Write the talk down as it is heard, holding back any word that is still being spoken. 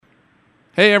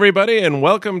Hey, everybody, and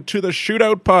welcome to the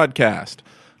Shootout podcast.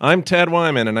 I'm Ted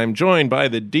Wyman, and I'm joined by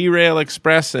the Derail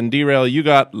Express. And Derail, you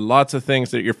got lots of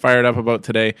things that you're fired up about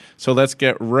today, so let's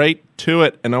get right to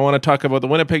it. And I want to talk about the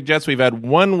Winnipeg Jets. We've had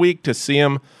 1 week to see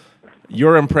them.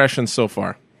 Your impressions so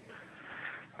far?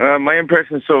 My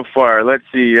impression so far, let's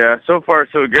see. So far,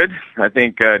 so good. I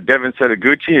think Devin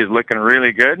Setaguchi is looking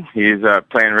really good. He's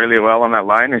playing really well on that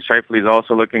line, and Scheifele's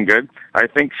also looking good. I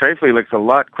think Scheifele looks a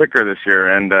lot quicker this year,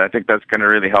 and I think that's going to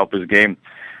really help his game.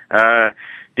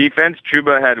 Defense,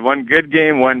 Trouba had one good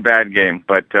game, one bad game,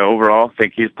 but overall, I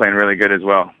think he's playing really good as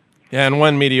well. Yeah, and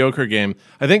one mediocre game.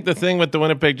 I think the thing with the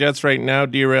Winnipeg Jets right now,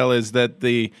 Derail, is that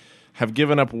they have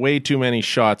given up way too many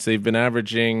shots. They've been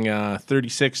averaging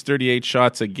 36, 38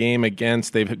 shots a game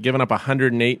against. They've given up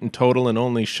 108 in total and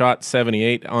only shot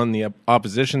 78 on the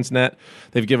opposition's net.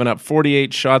 They've given up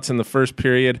 48 shots in the first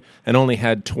period and only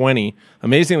had 20.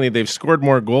 Amazingly, they've scored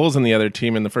more goals than the other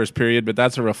team in the first period, but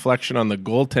that's a reflection on the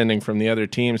goaltending from the other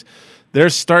teams. Their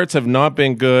starts have not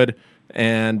been good,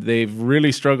 and they've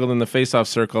really struggled in the faceoff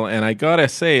circle. And I got to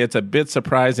say, it's a bit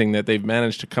surprising that they've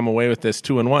managed to come away with this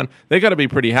 2-1. They got to be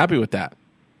pretty happy with that.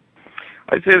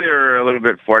 I'd say they were a little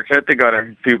bit fortunate. They got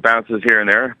a few bounces here and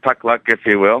there, puck luck, if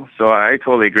you will. So I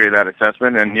totally agree with that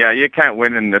assessment. And, yeah, you can't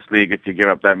win in this league if you give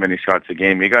up that many shots a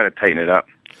game. You got to tighten it up.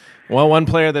 Well, one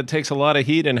player that takes a lot of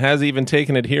heat and has even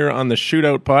taken it here on the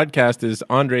Shootout podcast is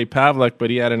Ondrej Pavelec, but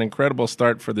he had an incredible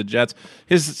start for the Jets.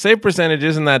 His save percentage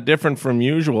isn't that different from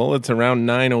usual. It's around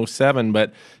 .907,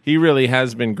 but he really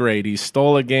has been great. He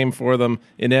stole a game for them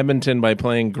in Edmonton by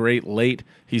playing great late.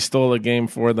 He stole a game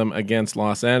for them against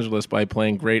Los Angeles by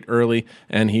playing great early,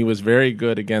 and he was very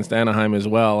good against Anaheim as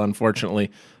well. Unfortunately,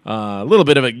 a little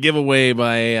bit of a giveaway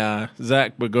by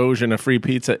Zach Bogosian, a free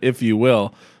pizza, if you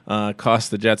will.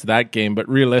 Cost the Jets that game, but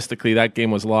realistically that game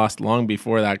was lost long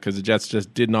before that because the Jets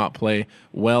just did not play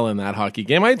well in that hockey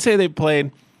game. I'd say they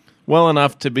played well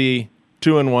enough to be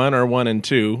 2-1 or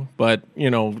 1-2, but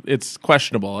it's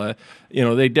questionable.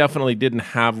 They definitely didn't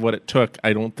have what it took,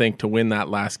 I don't think, to win that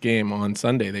last game on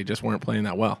Sunday. They just weren't playing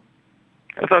that well.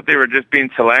 I thought they were just being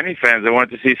Selanne fans. They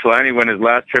wanted to see Selanne win his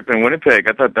last trip in Winnipeg.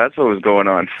 I thought that's what was going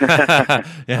on.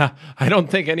 Yeah, I don't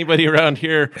think anybody around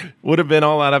here would have been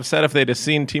all that upset if they'd have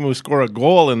seen Teemu score a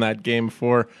goal in that game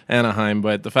for Anaheim,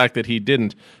 but the fact that he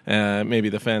didn't, maybe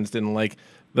the fans didn't like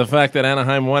the fact that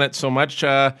Anaheim won it so much.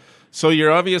 So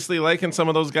you're obviously liking some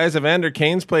of those guys. Evander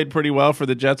Kane's played pretty well for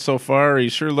the Jets so far. He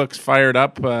sure looks fired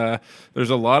up. There's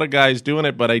a lot of guys doing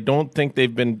it, but I don't think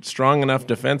they've been strong enough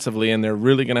defensively, and they're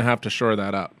really going to have to shore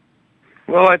that up.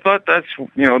 Well, I thought that's,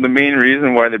 the main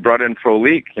reason why they brought in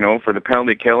Frolik, for the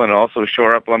penalty kill and also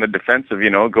shore up on the defensive,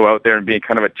 go out there and be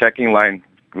kind of a checking line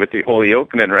with the Olli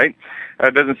Jokinen, right?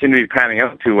 That doesn't seem to be panning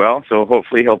out too well, so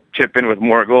hopefully he'll chip in with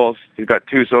more goals. He's got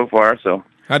 2 so far, so.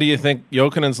 How do you think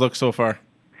Jokinen's look so far?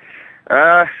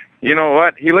 You know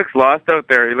what? He looks lost out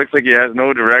there. He looks like he has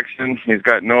no direction. He's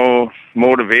got no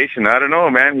motivation. I don't know,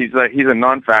 man. He's a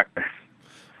non-factor.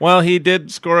 Well, he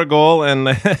did score a goal, and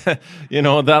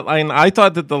that line. I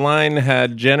thought that the line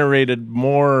had generated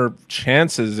more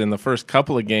chances in the first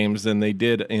couple of games than they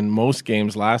did in most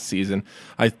games last season.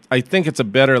 I think it's a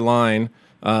better line.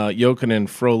 Jokinen,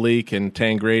 Frolik, and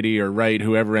Tangradi or Wright,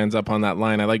 whoever ends up on that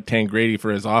line. I like Tangradi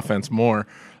for his offense more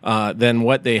than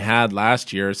what they had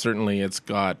last year. Certainly it's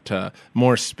got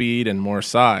more speed and more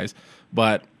size.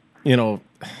 But,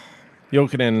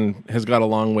 Jokinen has got a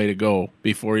long way to go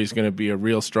before he's going to be a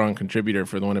real strong contributor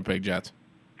for the Winnipeg Jets.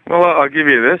 Well, I'll give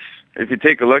you this. If you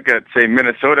take a look at, say,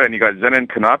 Minnesota, and you got Zenon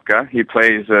Konopka, he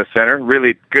plays center,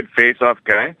 really good face-off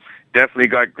guy, definitely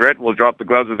got grit, will drop the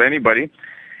gloves with anybody.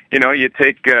 You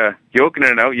take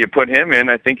Jokinen out, you put him in,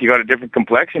 I think you got a different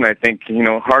complexion. I think,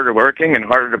 harder working and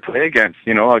harder to play against.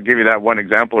 I'll give you that one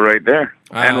example right there.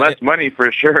 And less money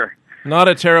for sure. Not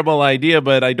a terrible idea,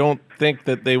 but I don't think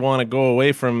that they want to go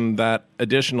away from that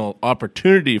additional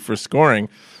opportunity for scoring.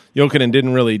 Jokinen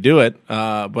didn't really do it,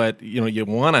 but, you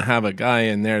want to have a guy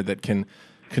in there that can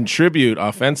contribute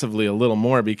offensively a little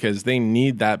more because they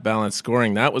need that balanced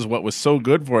scoring. That was what was so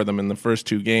good for them in the first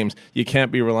 2 games. You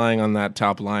can't be relying on that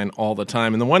top line all the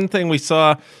time. And the one thing we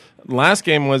saw last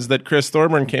game was that Chris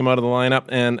Thorburn came out of the lineup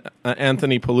and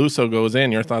Anthony Peluso goes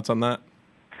in. Your thoughts on that?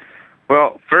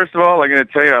 Well, first of all, I'm going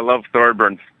to tell you I love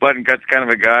Thorburn. Blood and guts kind of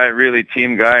a guy, really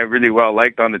team guy, really well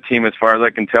liked on the team as far as I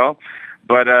can tell.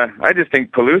 But I just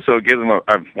think Peluso gives him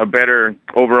a better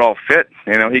overall fit.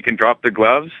 He can drop the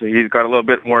gloves. He's got a little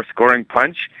bit more scoring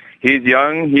punch. He's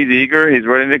young. He's eager. He's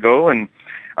ready to go. And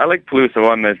I like Peluso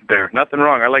on this there. Nothing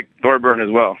wrong. I like Thorburn as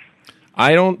well.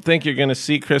 I don't think you're going to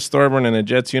see Chris Thorburn in a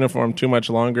Jets uniform too much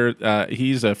longer.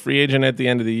 He's a free agent at the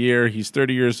end of the year. He's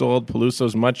 30 years old.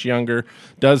 Peluso's much younger,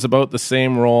 does about the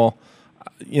same role.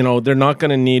 They're not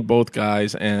going to need both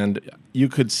guys, and you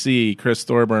could see Chris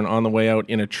Thorburn on the way out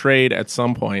in a trade at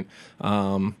some point.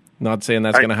 Not saying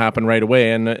that's going to happen right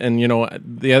away. And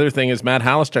the other thing is Matt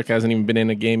Haluschak hasn't even been in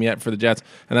a game yet for the Jets,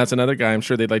 and that's another guy I'm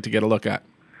sure they'd like to get a look at.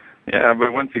 Yeah,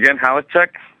 but once again, Haluschak,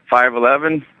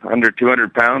 5'11", under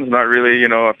 200 pounds, not really,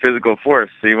 a physical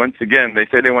force. See, once again, they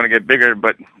say they want to get bigger,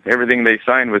 but everything they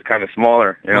signed was kind of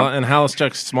smaller. Well, and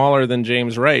Haluschak's smaller than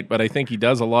James Wright, but I think he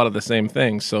does a lot of the same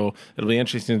things. So it'll be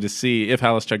interesting to see if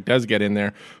Haluschak does get in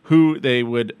there, who they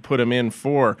would put him in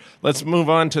for. Let's move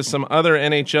on to some other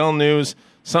NHL news,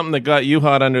 something that got you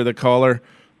hot under the collar.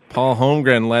 Paul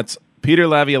Holmgren lets Peter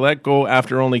Laviolette go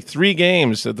after only 3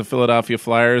 games at the Philadelphia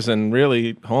Flyers, and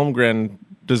really, Holmgren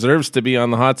deserves to be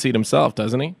on the hot seat himself,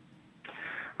 doesn't he?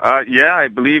 Yeah, I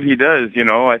believe he does.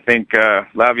 I think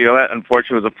Laviolette,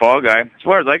 unfortunately, was a fall guy. As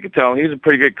far as I could tell, he's a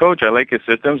pretty good coach. I like his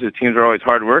systems. His teams are always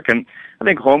hard work, and I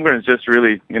think Holmgren's just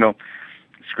really,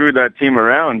 screwed that team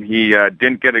around. He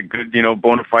didn't get a good,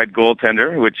 bona fide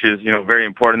goaltender, which is, very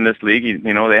important in this league.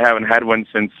 They haven't had one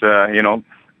since,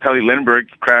 Pelly Lindbergh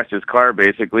crashed his car,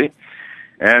 basically.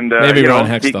 And maybe Ron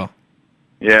Hextall.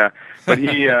 Yeah, but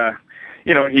he...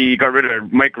 he got rid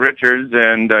of Mike Richards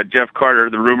and Jeff Carter.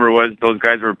 The rumor was those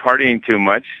guys were partying too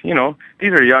much.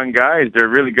 These are young guys. They're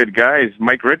really good guys.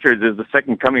 Mike Richards is the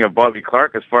second coming of Bobby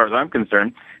Clarke as far as I'm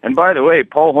concerned. And by the way,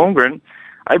 Paul Holmgren,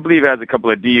 I believe, has a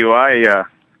couple of DUI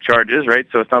charges, right?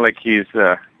 So it's not like he's,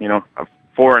 a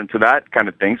foreign to that kind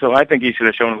of thing. So I think he should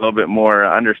have shown a little bit more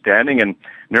understanding and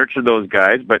nurtured those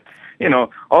guys. But,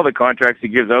 all the contracts he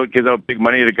gives out big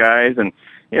money to guys, and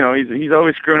he's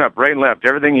always screwing up right and left.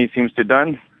 Everything he seems to have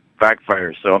done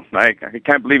backfires. So I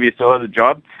can't believe he still has a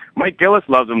job. Mike Gillis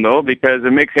loves him, though, because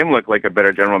it makes him look like a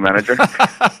better general manager.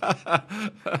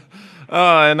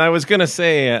 And I was going to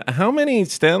say, how many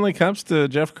Stanley Cups do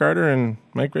Jeff Carter and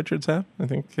Mike Richards have? I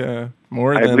think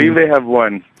more than... I believe they have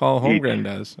one. Paul Holmgren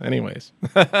does, anyways.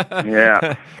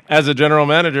 Yeah. As a general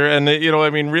manager. And,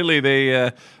 really,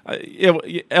 they...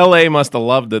 L.A. must have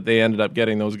loved that they ended up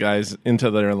getting those guys into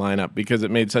their lineup because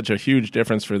it made such a huge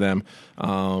difference for them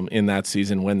in that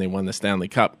season when they won the Stanley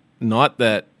Cup. Not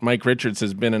that Mike Richards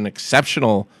has been an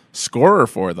exceptional scorer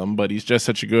for them, but he's just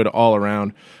such a good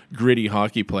all-around gritty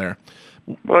hockey player.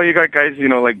 Well, you got guys,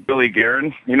 like Billy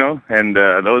Guerin, and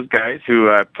those guys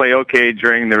who play okay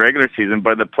during the regular season,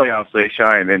 but the playoffs they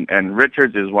shine, and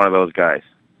Richards is one of those guys.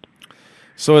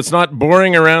 So it's not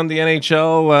boring around the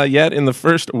NHL yet. In the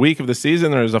first week of the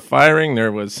season, there was a firing.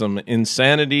 There was some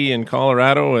insanity in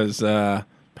Colorado as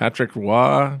Patrick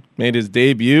Roy made his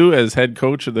debut as head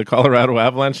coach of the Colorado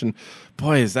Avalanche. And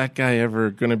boy, is that guy ever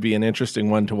going to be an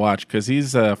interesting one to watch because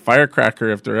he's a firecracker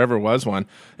if there ever was one.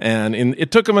 And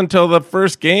it took him until the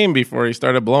first game before he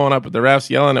started blowing up at the refs,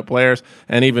 yelling at players,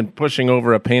 and even pushing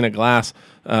over a pane of glass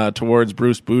towards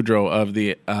Bruce Boudreau of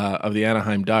the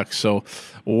Anaheim Ducks. So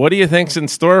what do you think's in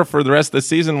store for the rest of the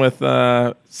season with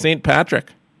St.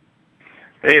 Patrick?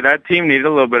 Hey, that team needed a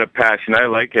little bit of passion. I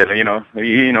like it.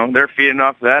 They're feeding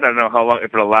off that. I don't know how long,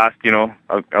 if it'll last,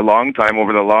 a long time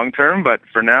over the long term. But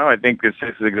for now, I think this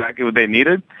is exactly what they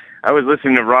needed. I was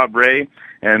listening to Rob Ray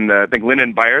and I think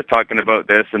Lyndon Byers talking about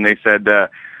this, and they said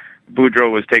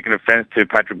Boudreau was taking offense to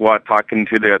Patrick Watt talking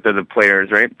to the players,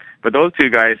 right? But those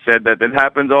two guys said that it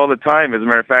happens all the time. As a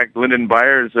matter of fact, Lyndon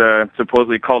Byers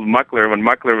supposedly called Muckler when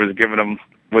Muckler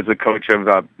was the coach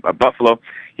of Buffalo.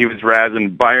 He was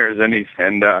razzing Byers,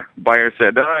 and Byers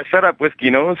said, "Shut up, whiskey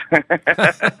nose."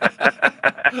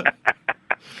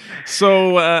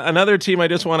 So another team I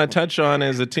just want to touch on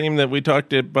is a team that we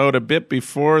talked about a bit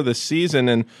before the season,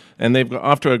 and they've got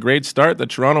off to a great start. The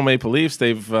Toronto Maple Leafs,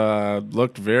 they've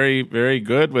looked very, very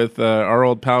good with our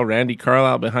old pal Randy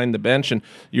Carlyle behind the bench, and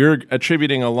you're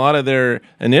attributing a lot of their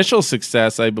initial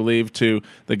success, I believe, to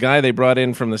the guy they brought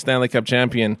in from the Stanley Cup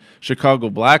champion Chicago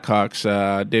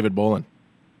Blackhawks, David Bolin.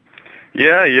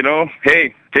 Yeah,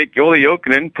 hey, take Yoli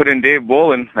Jokinen, put in Dave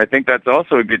Bolin. I think that's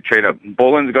also a good trade-up.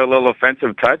 Bolin's got a little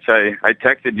offensive touch. I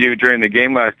texted you during the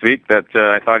game last week that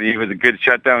I thought he was a good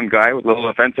shutdown guy with a little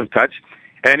offensive touch.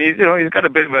 And he's got a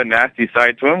bit of a nasty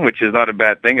side to him, which is not a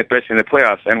bad thing, especially in the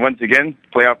playoffs. And once again,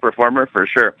 playoff performer for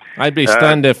sure. I'd be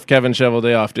stunned if Kevin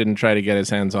Cheveldayoff didn't try to get his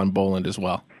hands on Bolin as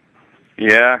well.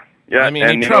 Yeah. I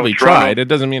mean, he probably tried. It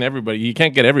doesn't mean everybody. You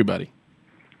can't get everybody.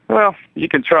 Well, you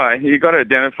can try. You got to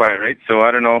identify, right? So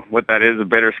I don't know what that is, a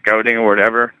better scouting or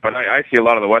whatever. But I see a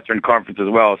lot of the Western Conference as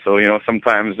well. So,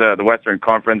 sometimes the Western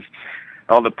Conference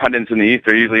all the pundits in the East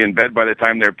are usually in bed by the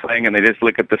time they're playing, and they just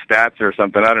look at the stats or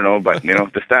something. I don't know, but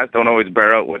the stats don't always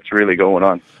bear out what's really going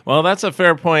on. Well, that's a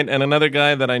fair point. And another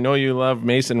guy that I know you love,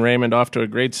 Mason Raymond, off to a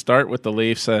great start with the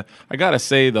Leafs. I got to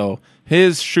say, though,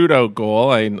 his shootout goal,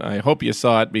 I hope you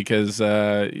saw it because,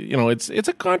 it's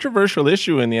a controversial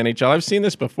issue in the NHL. I've seen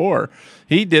this before.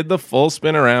 He did the full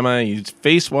spinorama. He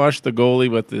face washed the goalie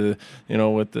with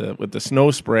the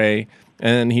snow spray,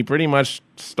 and he pretty much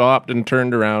stopped and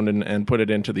turned around and put it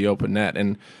into the open net.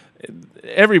 And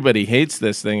everybody hates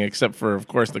this thing except for, of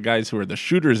course, the guys who are the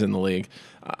shooters in the league.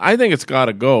 I think it's got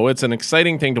to go. It's an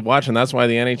exciting thing to watch, and that's why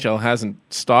the NHL hasn't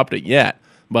stopped it yet.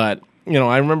 But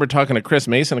I remember talking to Chris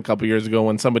Mason a couple years ago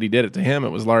when somebody did it to him. It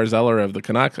was Lars Eller of the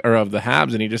Canucks or of the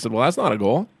Habs, and he just said, "Well, that's not a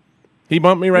goal. He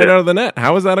bumped me right out of the net.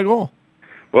 How is that a goal?"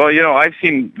 Well, I've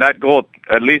seen that goal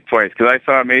at least twice because I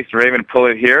saw Mason Raymond pull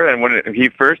it here, and when he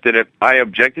first did it, I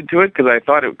objected to it because I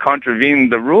thought it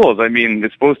contravened the rules. I mean,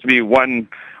 it's supposed to be one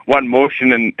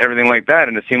motion and everything like that,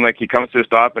 and it seemed like he comes to a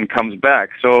stop and comes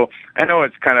back. So I know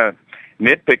it's kind of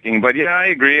nitpicking, but yeah, I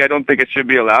agree. I don't think it should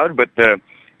be allowed, but the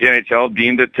NHL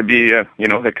deemed it to be,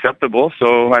 acceptable.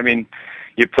 So, I mean,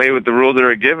 you play with the rules that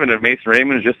are given, and Mason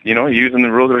Raymond is just, using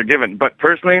the rules that are given. But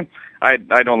personally, I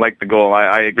don't like the goal.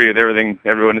 I agree with everything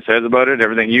everyone says about it,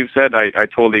 everything you've said. I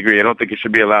totally agree. I don't think it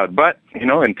should be allowed. But,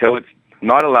 until it's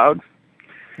not allowed.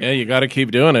 Yeah, you got to keep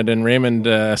doing it, and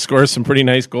Raymond scores some pretty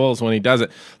nice goals when he does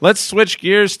it. Let's switch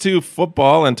gears to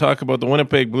football and talk about the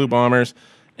Winnipeg Blue Bombers.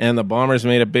 And the Bombers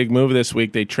made a big move this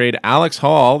week. They trade Alex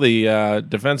Hall, the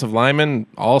defensive lineman,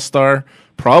 all-star,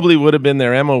 probably would have been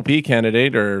their MOP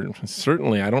candidate, or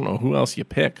certainly I don't know who else you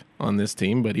pick on this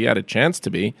team, but he had a chance to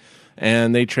be.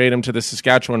 And they trade him to the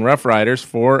Saskatchewan Roughriders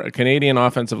for a Canadian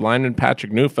offensive lineman,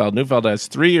 Patrick Neufeld. Neufeld has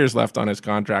 3 years left on his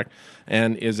contract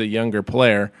and is a younger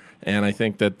player. And I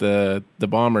think that the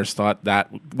Bombers thought that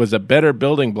was a better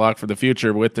building block for the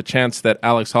future with the chance that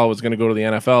Alex Hall was going to go to the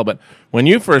NFL. But when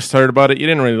you first heard about it, you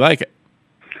didn't really like it.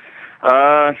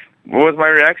 What was my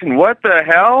reaction? What the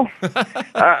hell?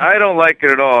 I don't like it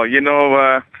at all.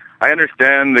 I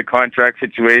understand the contract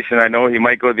situation. I know he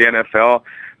might go to the NFL.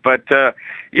 But,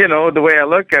 the way I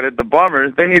look at it, the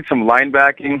Bombers, they need some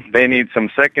linebacking. They need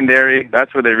some secondary.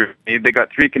 That's what they need. They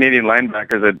got 3 Canadian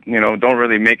linebackers that, don't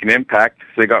really make an impact.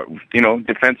 So they got,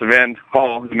 defensive end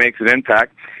Hall who makes an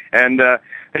impact. And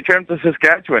they turn to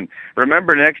Saskatchewan.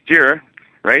 Remember, next year,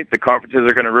 right, the conferences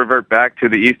are going to revert back to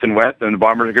the East and West, and the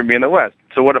Bombers are going to be in the West.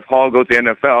 So what if Hall goes to the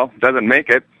NFL, doesn't make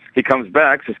it, he comes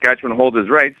back, Saskatchewan holds his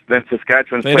rights, then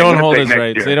Saskatchewan's playing Winnipeg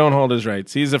next year. They don't hold his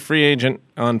rights. He's a free agent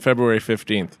on February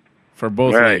 15th for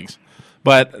both leagues.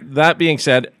 But that being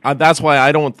said, that's why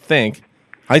I think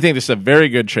this is a very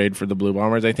good trade for the Blue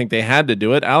Bombers. I think they had to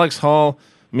do it. Alex Hall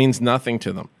means nothing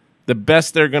to them. The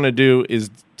best they're going to do is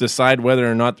decide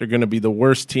whether or not they're going to be the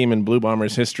worst team in Blue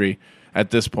Bombers history at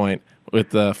this point with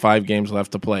the 5 games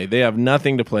left to play. They have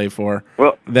nothing to play for.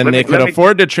 Well, then they could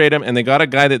afford to trade him, and they got a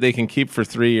guy that they can keep for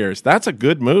 3 years. That's a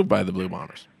good move by the Blue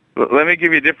Bombers. Let me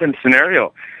give you a different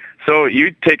scenario. So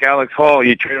you take Alex Hall,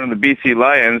 you trade him to the BC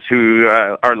Lions, who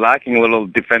are lacking a little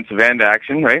defensive end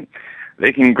action, right?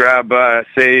 They can grab, Adam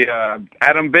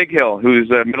Bighill, who's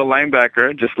a middle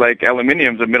linebacker, just like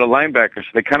Aluminium's a middle linebacker. So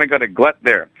they kind of got a glut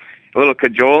there. A little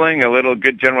cajoling, a little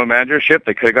good general managership.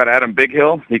 They could have got Adam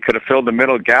Bighill. He could have filled the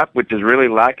middle gap, which is really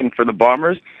lacking for the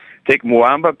Bombers. Take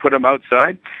Muamba, put him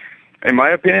outside. In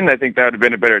my opinion, I think that would have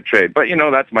been a better trade. But,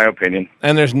 that's my opinion.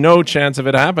 And there's no chance of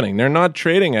it happening. They're not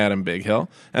trading Adam Bighill.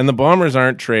 And the Bombers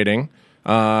aren't trading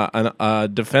a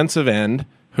defensive end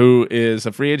who is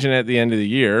a free agent at the end of the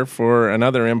year for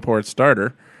another import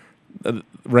starter.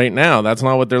 Right now, that's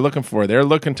not what they're looking for. They're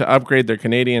looking to upgrade their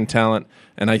Canadian talent,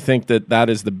 and I think that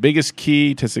is the biggest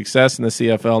key to success in the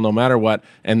CFL no matter what,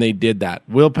 and they did that.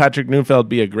 Will Patrick Neufeld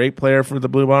be a great player for the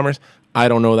Blue Bombers? I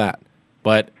don't know that.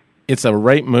 But it's a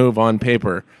right move on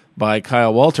paper by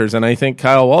Kyle Walters, and I think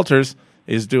Kyle Walters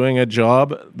is doing a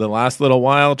job the last little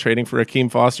while, trading for Akeem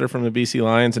Foster from the BC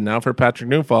Lions and now for Patrick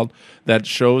Neufeld, that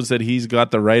shows that he's got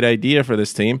the right idea for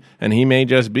this team, and he may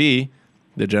just be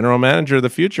the general manager of the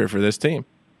future for this team.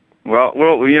 Well,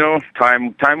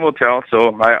 time will tell.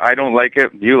 So I don't like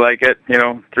it. You like it.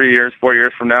 3 years, 4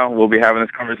 years from now, we'll be having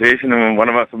this conversation, and one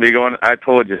of us will be going, I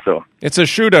told you so. It's a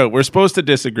shootout. We're supposed to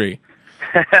disagree.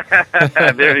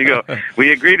 There you go.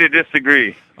 We agree to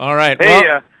disagree. All right.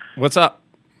 Hey, what's up?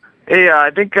 Hey,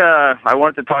 I think I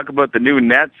wanted to talk about the new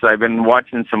nets. I've been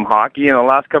watching some hockey in the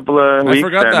last couple of weeks. I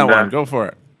forgot that one. Go for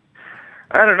it.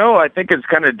 I don't know. I think it's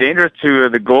kind of dangerous to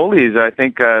the goalies. I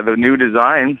think the new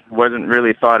design wasn't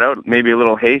really thought out. Maybe a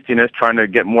little hastiness trying to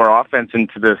get more offense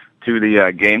into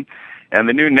the game. And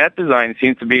the new net design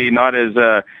seems to be not as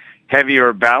heavy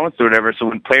or balanced or whatever. So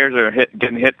when players are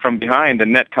getting hit from behind, the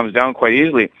net comes down quite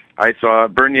easily. I saw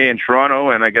Bernier in Toronto,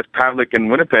 and I guess Pavlik in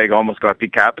Winnipeg almost got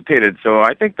decapitated. So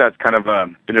I think that's kind of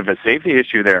a bit of a safety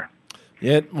issue there.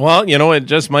 Yeah, well, it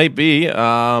just might be.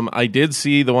 I did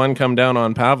see the one come down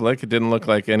on Pavlik. It didn't look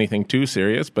like anything too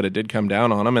serious, but it did come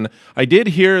down on him. And I did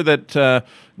hear that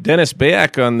Dennis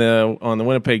Bayak on the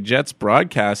Winnipeg Jets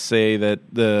broadcast say that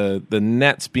the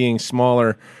nets being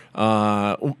smaller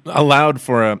allowed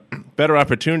for better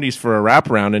opportunities for a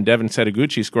wraparound, and Devin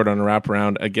Setaguchi scored on a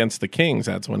wraparound against the Kings.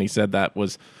 That's when he said that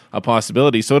was a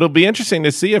possibility. So it'll be interesting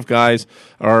to see if guys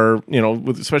are,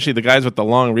 especially the guys with the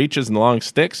long reaches and the long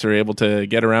sticks, are able to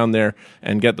get around there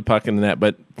and get the puck in the net.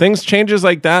 But changes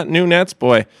like that, new nets,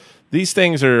 boy, these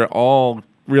things are all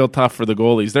real tough for the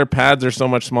goalies. Their pads are so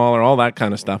much smaller, all that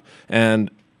kind of stuff. And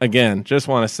again, just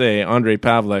want to say Ondrej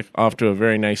Pavlik off to a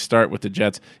very nice start with the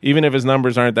Jets, even if his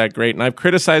numbers aren't that great. And I've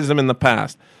criticized him in the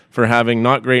past for having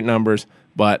not great numbers,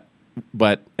 but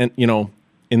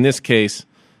in this case,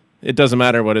 it doesn't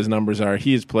matter what his numbers are.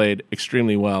 He has played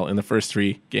extremely well in the first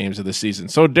 3 games of the season.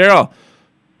 So, Daryl,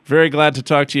 very glad to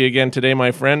talk to you again today,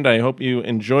 my friend. I hope you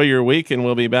enjoy your week, and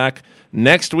we'll be back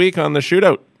next week on the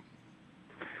Shootout.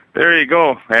 There you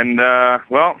go. And,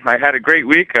 I had a great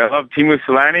week. I love Teemu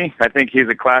Selanne. I think he's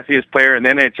the classiest player in the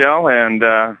NHL. And,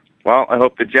 I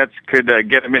hope the Jets could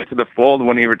get him into the fold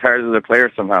when he retires as a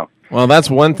player somehow. Well, that's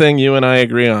one thing you and I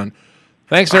agree on.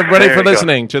 Thanks, everybody, for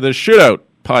listening to the Shootout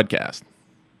podcast.